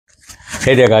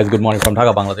Hey there guys, good morning from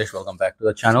Dhaka, Bangladesh. Welcome back to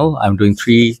the channel. I'm doing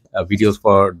three videos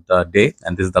for the day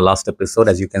and this is the last episode.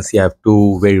 As you can see, I have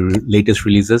two very latest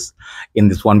releases in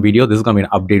this one video. This is going to be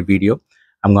an update video.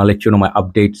 I'm going to let you know my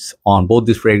updates on both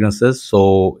these fragrances,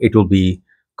 so it will be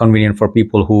convenient for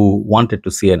people who wanted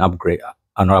to see an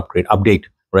update,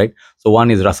 right? So one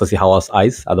is Rasasi Hawas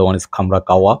Ice, other one is Khamrah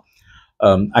Qahwa.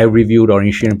 I reviewed our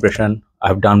initial impression.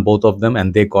 I've done both of them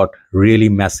and they got really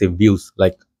massive views.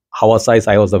 Like Hawas Ice,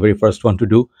 I was the very first one to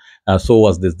do. So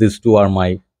was this. These two are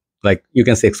my, like, you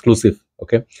can say exclusive.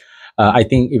 Okay. I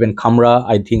think even Khamrah,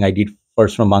 I think I did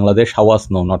first from Bangladesh.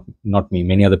 Hawas, no, not me.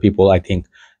 Many other people. I think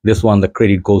this one, the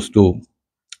credit goes to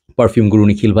Perfume Guru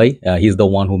Nikhil Bhai. He's the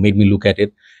one who made me look at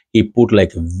it. He put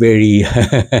like very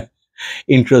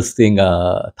interesting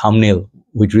thumbnail,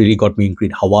 which really got me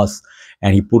intrigued. Hawas,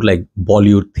 and he put like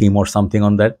Bollywood theme or something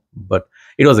on that. But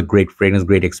it was a great fragrance,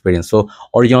 great experience. So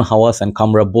original Hawas and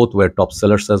Khamrah both were top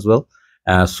sellers as well.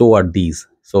 So are these.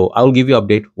 So I'll give you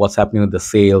update what's happening with the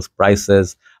sales,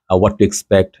 prices, what to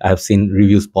expect. I have seen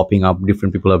reviews popping up.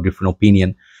 Different people have different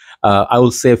opinion. I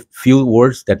will say a few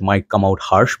words that might come out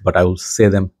harsh, but I will say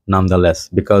them nonetheless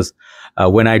because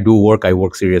when I do work, I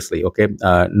work seriously. Okay,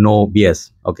 no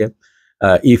BS. Okay,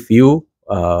 if you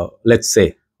let's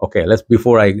say, okay,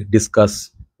 before I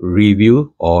discuss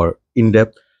review or in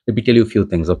depth, let me tell you a few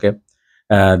things. Okay,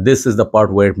 this is the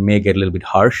part where it may get a little bit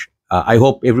harsh. I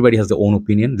hope everybody has their own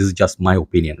opinion. This is just my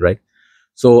opinion, right?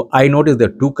 So I noticed there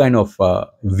are two kind of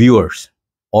viewers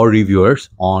or reviewers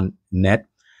on net.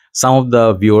 Some of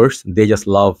the viewers, they just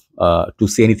love to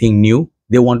see anything new.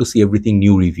 They want to see everything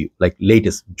new review, like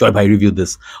latest Joy Bhai review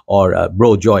this, or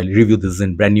bro Joy review this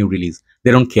in brand new release.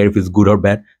 They don't care if it's good or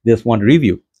bad. They just want a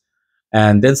review.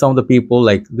 And then some of the people,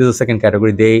 like, this is a second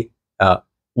category, they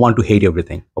want to hate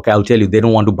everything. Okay, I'll tell you, they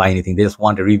don't want to buy anything. They just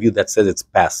want a review that says it's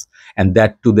pass, and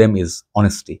that to them is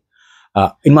honesty.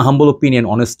 In my humble opinion,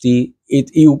 honesty,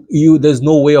 there's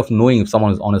no way of knowing if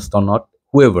someone is honest or not,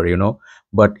 whoever,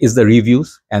 but it's the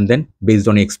reviews, and then based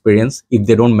on experience, if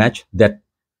they don't match, that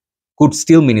could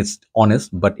still mean it's honest,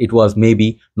 but it was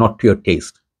maybe not to your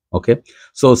taste. Okay,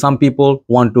 so some people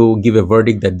want to give a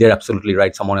verdict that they're absolutely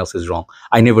right, someone else is wrong.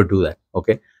 I never do that.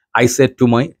 Okay, I said to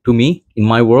me, in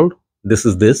my world, this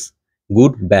is this,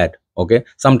 good, bad. Okay,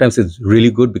 sometimes it's really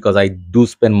good because I do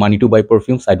spend money to buy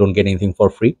perfumes. I don't get anything for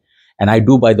free, and I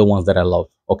do buy the ones that I love.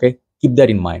 Okay, keep that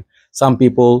in mind. Some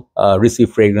people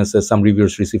receive fragrances, some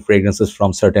reviewers receive fragrances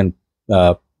from certain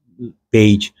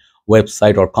page,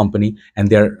 website or company, and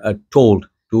they're told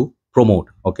to promote.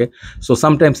 Okay, so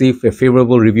sometimes if a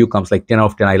favorable review comes like 10 out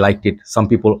of 10, I liked it, some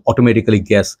people automatically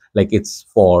guess like it's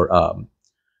for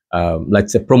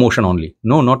let's say promotion only.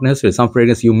 No, not necessarily. Some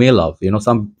fragrance you may love,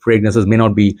 some fragrances may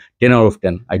not be 10 out of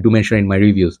 10. I do mention in my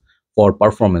reviews for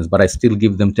performance, but I still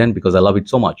give them 10 because I love it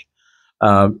so much.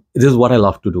 This is what I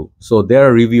love to do. So there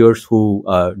are reviewers who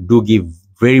do give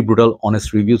very brutal,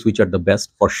 honest reviews, which are the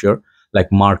best for sure.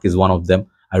 Like Mark is one of them.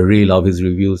 I really love his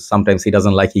reviews. Sometimes he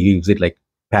doesn't like, he gives it like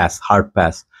pass, hard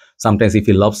pass. Sometimes if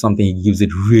he loves something, he gives it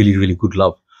really, really good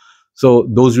love. So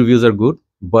those reviews are good.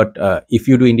 But if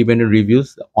you do independent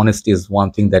reviews, honesty is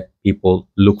one thing that people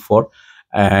look for.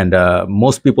 And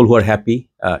most people who are happy,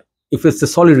 if it's a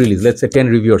solid release, let's say 10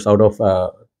 reviewers out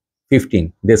of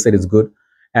 15, they said it's good.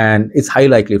 And it's highly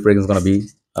likely fragrance is going to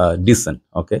be decent.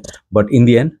 Okay, but in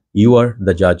the end, you are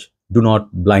the judge. Do not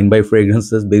blind buy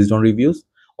fragrances based on reviews.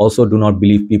 Also, do not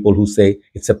believe people who say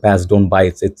it's a pass, don't buy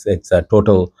it. It's a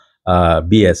total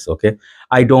BS. Okay,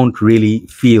 I don't really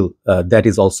feel that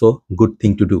is also a good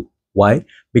thing to do. Why?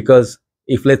 Because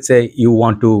if, let's say, you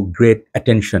want to create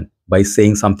attention by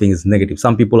saying something is negative,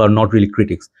 some people are not really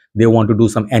critics. They want to do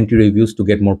some anti-reviews to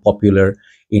get more popular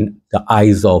in the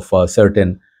eyes of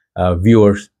certain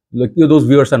viewers. Like, those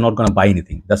viewers are not going to buy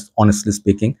anything. That's honestly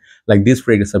speaking. Like, these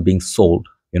fragrances are being sold.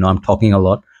 I'm talking a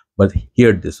lot, but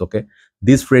hear this. Okay,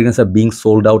 these fragrances are being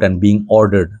sold out and being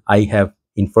ordered. I have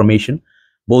information.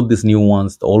 Both these new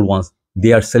ones, the old ones,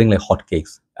 they are selling like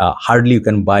hotcakes. Hardly you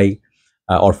can buy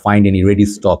or find any ready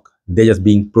stock. They're just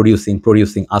being producing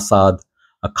Assad,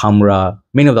 Khamrah,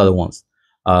 many of the other ones,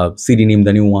 Sidinim,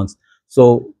 the new ones.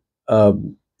 So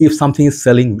if something is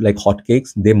selling like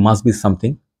hotcakes, there must be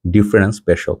something different and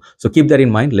special. So keep that in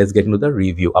mind. Let's get into the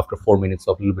review after 4 minutes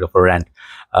of a little bit of a rant,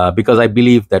 because I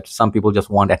believe that some people just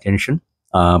want attention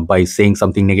by saying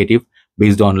something negative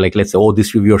based on, like, let's say, oh,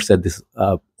 this reviewer said this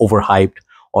overhyped,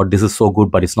 or this is so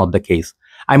good, but it's not the case.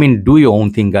 I mean, do your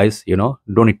own thing, guys.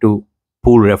 Don't need to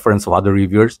pull reference of other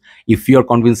reviewers. If you're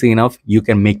convincing enough, you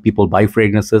can make people buy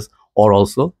fragrances, or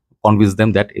also convince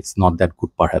them that it's not that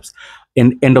good perhaps.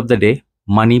 In end of the day,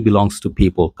 money belongs to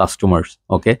people, customers.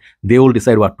 Okay, they will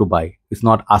decide what to buy. It's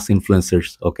not us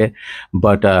influencers. Okay,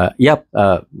 but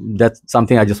that's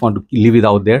something I just want to leave it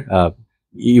out there.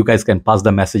 You guys can pass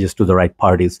the messages to the right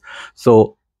parties.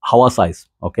 So Hawa size.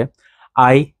 Okay,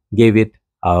 I gave it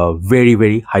a very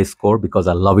very high score because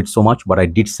I love it so much. But I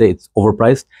did say it's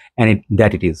overpriced, and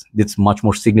it is. It's much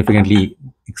more significantly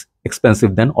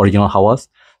expensive than original Hawas.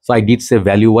 So I did say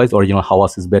value wise, original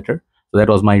Hawas is better. So that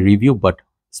was my review. But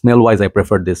smell wise, I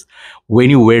prefer this. When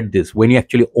you wear this, when you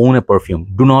actually own a perfume,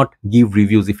 do not give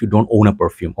reviews if you don't own a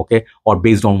perfume, okay, or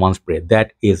based on one spray.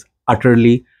 That is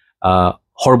utterly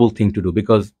horrible thing to do,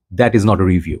 because that is not a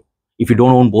review. If you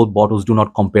don't own both bottles, do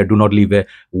not compare. Do not leave a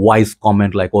wise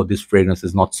comment like, oh, this fragrance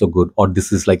is not so good, or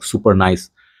this is like super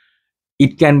nice.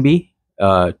 It can be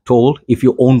told if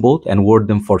you own both and wore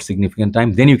them for significant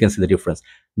time, then you can see the difference.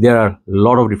 There are a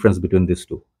lot of difference between these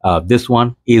two. This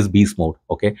one is beast mode.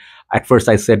 Okay, at first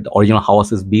I said the original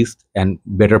Hawas is beast and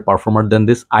better performer than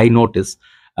this. I noticed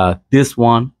this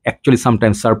one actually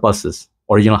sometimes surpasses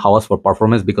original Hawas for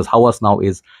performance, because Hawas now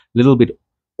is a little bit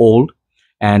old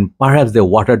and perhaps they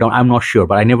watered down. I'm not sure,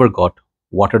 but I never got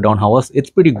watered down Hawas. It's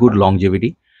pretty good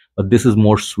longevity, but this is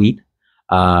more sweet.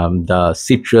 The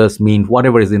citrus, mint,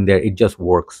 whatever is in there, it just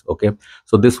works. Okay,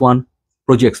 so this one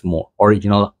projects more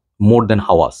original, more than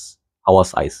Hawas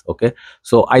Ice. Okay,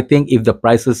 so I think if the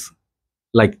price is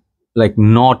like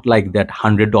not like that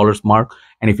 $100 mark,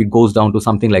 and if it goes down to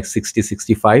something like 60,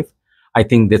 65, I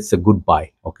think that's a good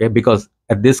buy. Okay, because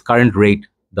at this current rate,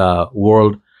 the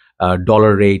world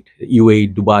dollar rate,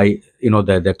 UAE, Dubai,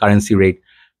 the currency rate,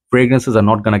 fragrances are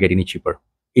not gonna get any cheaper.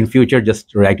 In future,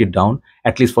 just write it down.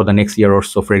 At least for the next year or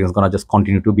so, fragrance is gonna just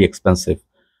continue to be expensive.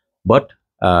 But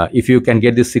if you can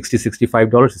get this $60,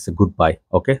 $65, it's a good buy.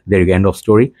 Okay, there you go, end of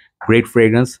story. Great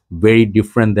fragrance, very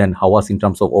different than Hawas in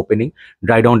terms of opening.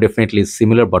 Dry down definitely is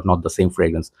similar, but not the same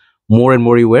fragrance. More and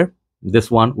more you wear,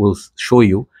 this one will show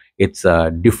you it's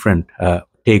a different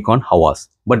take on Hawas,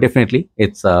 but definitely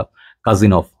it's a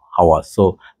cousin of Hawas.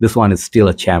 So this one is still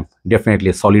a champ. Definitely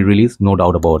a solid release, no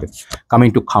doubt about it.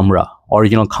 Coming to Khamrah,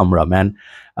 original Khamrah, man.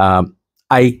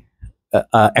 I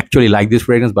actually like this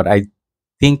fragrance, but I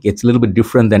think it's a little bit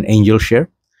different than Angel Share.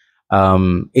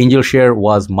 Angel Share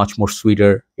was much more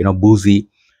sweeter, boozy.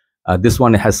 This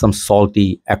one has some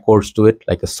salty accords to it,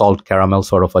 like a salt caramel,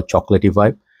 sort of a chocolatey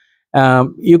vibe.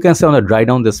 You can say on a dry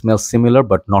down, they smell similar,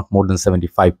 but not more than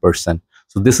 75%.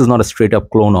 So this is not a straight up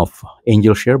clone of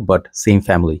Angel Share, but same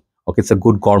family. Okay, it's a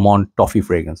good gourmand toffee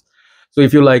fragrance. So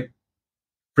if you like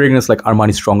fragrance like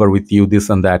Armani Stronger with You, this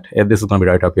and that, this is going to be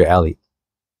right up your alley.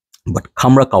 But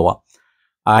Khamrah Qahwa,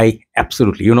 I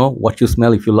absolutely, what you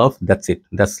smell, if you love, that's it.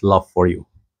 That's love for you.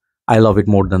 I love it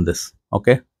more than this.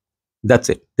 Okay, that's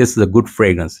it. This is a good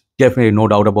fragrance. Definitely, no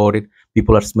doubt about it.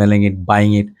 People are smelling it,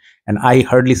 buying it, and I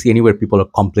hardly see anywhere people are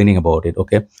complaining about it.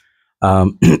 Okay,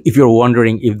 if you're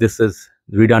wondering if this is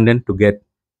redundant to get,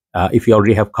 if you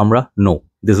already have Khamrah, no,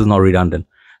 this is not redundant.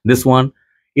 This one,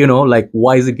 like,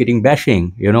 why is it getting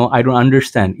bashing? I don't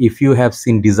understand. If you have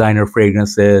seen designer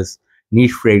fragrances,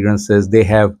 niche fragrances, they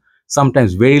have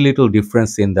sometimes very little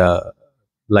difference in the,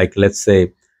 like, let's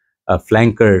say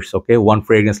flankers. Okay, one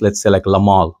fragrance, let's say like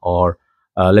Lamal, or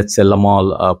let's say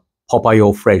Lamal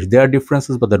Papaya Fresh. There are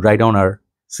differences, but the dry down are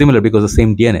similar because the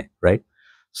same DNA, right?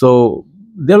 So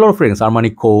there are a lot of fragrances,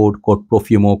 Armani Code, Code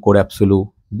Perfume, Code Absolute.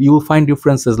 You will find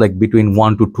differences like between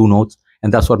 1 to 2 notes,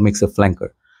 and that's what makes a flanker.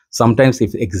 Sometimes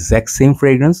if exact same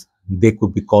fragrance, they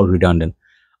could be called redundant.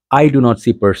 I do not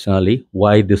see personally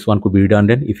why this one could be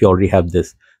redundant if you already have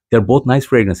this. They're both nice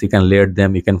fragrances. You can layer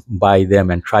them, you can buy them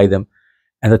and try them.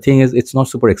 And the thing is, it's not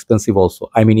super expensive also.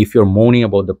 I mean, if you're moaning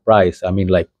about the price, I mean,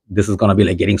 like, this is going to be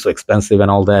like getting so expensive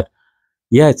and all that.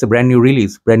 Yeah, it's a brand new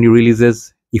release. Brand new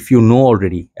releases, if you know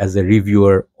already as a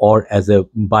reviewer or as a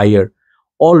buyer,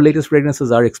 all latest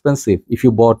fragrances are expensive. If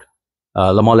you bought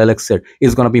Lamal Elixir,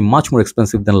 it's going to be much more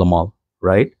expensive than Lamal,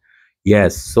 right?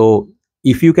 Yes. So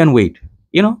if you can wait,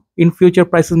 in future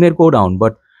prices may go down,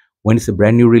 but when it's a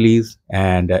brand new release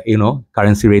and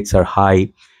currency rates are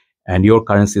high and your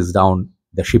currency is down,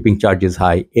 the shipping charge is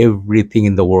high, everything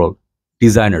in the world,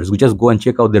 designers, we just go and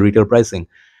check out the retail pricing.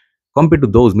 Compared to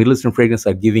those, Middle Eastern fragrances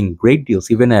are giving great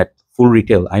deals even at full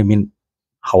retail. I mean,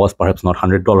 Hawas perhaps not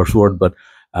 $100 worth, but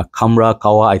Khamrah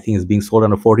Qahwa, I think, is being sold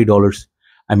under $40.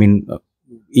 I mean,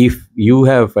 if you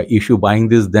have an issue buying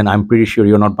this, then I'm pretty sure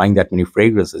you're not buying that many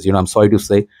fragrances. I'm sorry to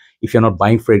say, if you're not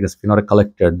buying fragrance, if you're not a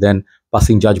collector, then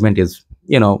passing judgment is,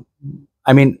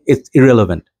 I mean, it's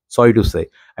irrelevant. Sorry to say.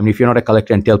 I mean, if you're not a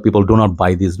collector and tell people, do not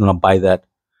buy this, do not buy that,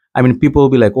 I mean, people will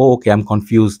be like, oh, okay, I'm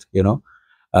confused,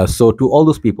 So to all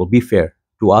those people, be fair.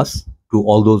 to us, to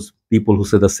all those people who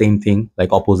say the same thing,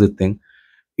 like opposite thing.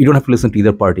 You don't have to listen to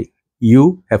either party.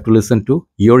 You have to listen to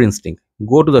your instinct.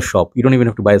 Go to the shop. You don't even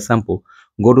have to buy a sample.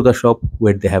 Go to the shop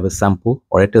where they have a sample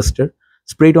or a tester,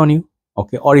 spray it on you.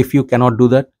 Okay. Or if you cannot do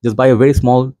that, just buy a very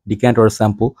small decant or a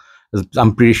sample.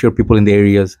 I'm pretty sure people in the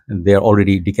areas, they're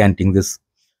already decanting this,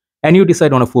 and you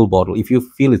decide on a full bottle. If you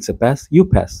feel it's a pass, you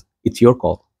pass. It's your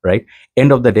call, right?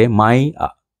 End of the day, my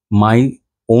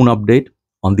own update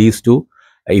on these two.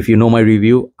 If you know my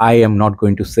review, I am not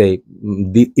going to say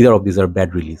either of these are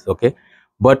bad release, okay?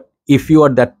 But if you are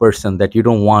that person that you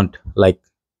don't want like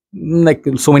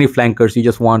so many flankers, you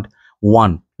just want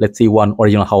one, let's say one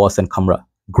original Hawas and Khamrah,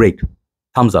 great,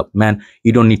 thumbs up, man.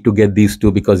 You don't need to get these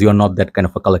two because you're not that kind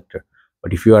of a collector.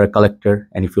 But if you are a collector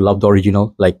and if you love the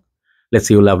original, like let's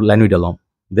say you love Lanvin Alum,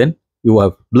 then you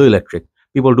have Blue Electric.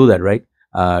 People do that, right?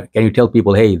 Can you tell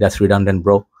people, hey, that's redundant,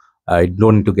 bro? You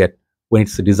don't need to get, when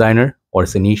it's a designer or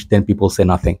it's a niche, then people say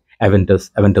nothing. Aventus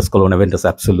Cologne, Aventus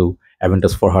Absolute,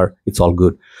 Aventus for her, it's all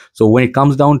good. So when it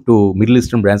comes down to Middle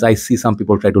Eastern brands, I see some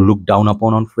people try to look down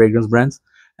upon on fragrance brands,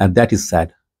 and that is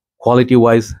sad. Quality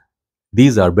wise,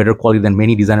 these are better quality than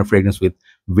many designer fragrance with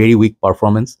very weak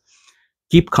performance.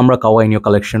 Keep Khamrah Qahwa in your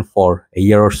collection for a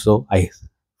year or so. I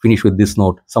finish with this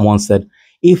note. Someone said,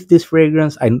 if this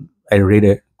fragrance, I read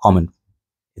a comment.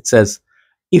 It says,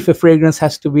 if a fragrance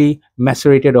has to be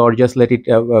macerated or just let it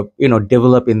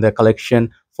develop in the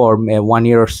collection for 1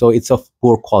 year or so, it's of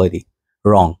poor quality.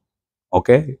 Wrong.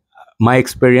 Okay, my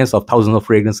experience of thousands of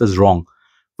fragrances, wrong.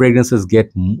 Fragrances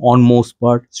get on most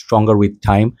part stronger with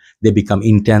time. They become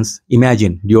intense.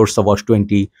 Imagine Dior Sauvage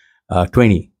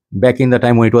 2020. Back in the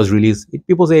time when it was released,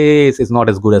 people say, hey, it's not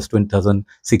as good as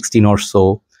 2016 or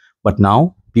so. But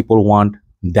now people want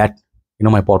that.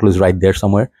 My bottle is right there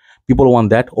somewhere. People want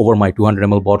that over my 200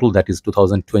 ml bottle that is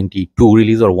 2022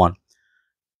 release or one.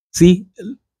 See,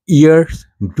 years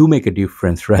do make a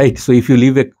difference, right? So if you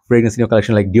leave a fragrance in your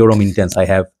collection like Dior Homme Intense, I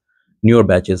have newer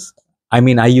batches. I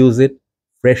mean, I use it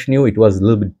fresh new. It was a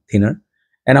little bit thinner,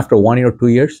 and after 1 year or 2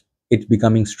 years, it's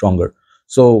becoming stronger.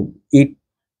 So it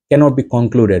cannot be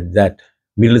concluded that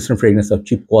Middle Eastern fragrance of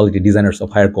cheap quality, designers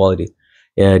of higher quality.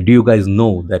 Do you guys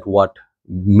know that what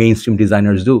mainstream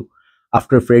designers do?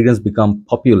 After a fragrance become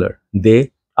popular,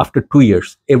 they, after 2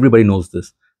 years, everybody knows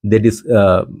this, they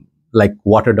like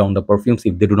water down the perfumes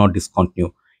if they do not discontinue.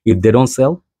 If they don't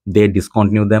sell, they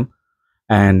discontinue them,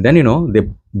 and then they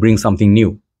bring something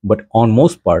new. But on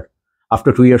most part,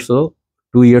 after 2 years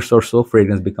or so,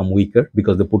 fragrance become weaker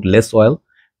because they put less oil.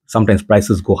 Sometimes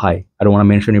prices go high. I don't want to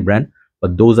mention any brand,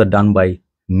 but those are done by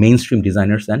mainstream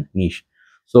designers and niche.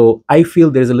 So I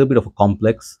feel there's a little bit of a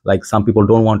complex. Like some people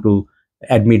don't want to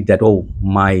admit that, oh,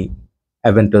 my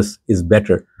Aventus is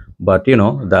better, but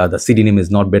the CD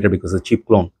is not better because it's a cheap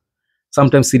clone.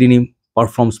 Sometimes CD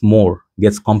performs more,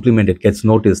 gets complimented, gets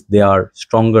noticed. They are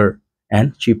stronger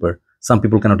and cheaper. Some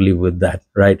people cannot live with that,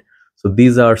 right? So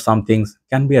these are some things,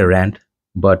 can be a rant,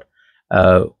 but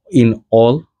in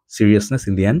all seriousness,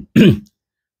 in the end,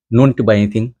 no need to buy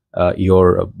anything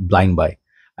you're blind by.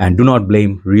 And do not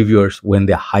blame reviewers when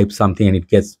they hype something and it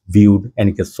gets viewed and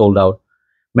it gets sold out.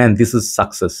 Man, this is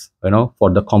success, for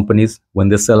the companies. When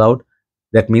they sell out,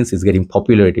 that means it's getting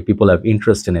popularity. People have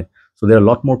interest in it. So there are a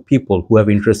lot more people who have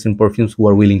interest in perfumes who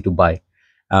are willing to buy.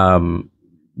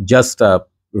 Just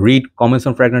read comments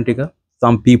on Fragrantica.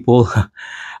 Some people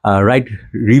write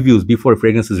reviews before a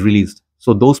fragrance is released.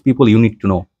 So those people you need to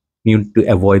know. You need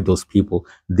to avoid those people.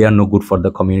 They are no good for the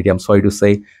community. I'm sorry to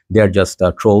say, they are just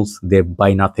trolls. They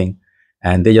buy nothing,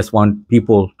 and they just want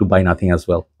people to buy nothing as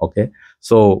well. Okay,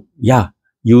 so yeah,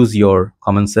 use your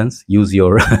common sense, use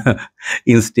your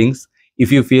instincts.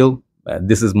 If you feel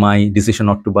this is my decision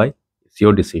not to buy, it's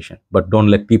your decision, but don't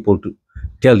let people to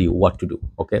tell you what to do.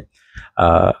 Okay,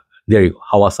 there you go.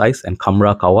 Rasasi and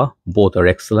Khamrah Qahwa, both are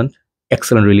excellent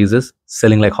releases,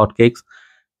 selling like hotcakes.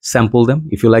 Sample them.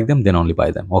 If you like them, then only buy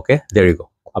them. Okay, there you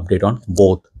go. Update on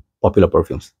both popular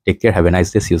perfumes. Take care. Have a nice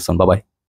day. See you soon. Bye bye.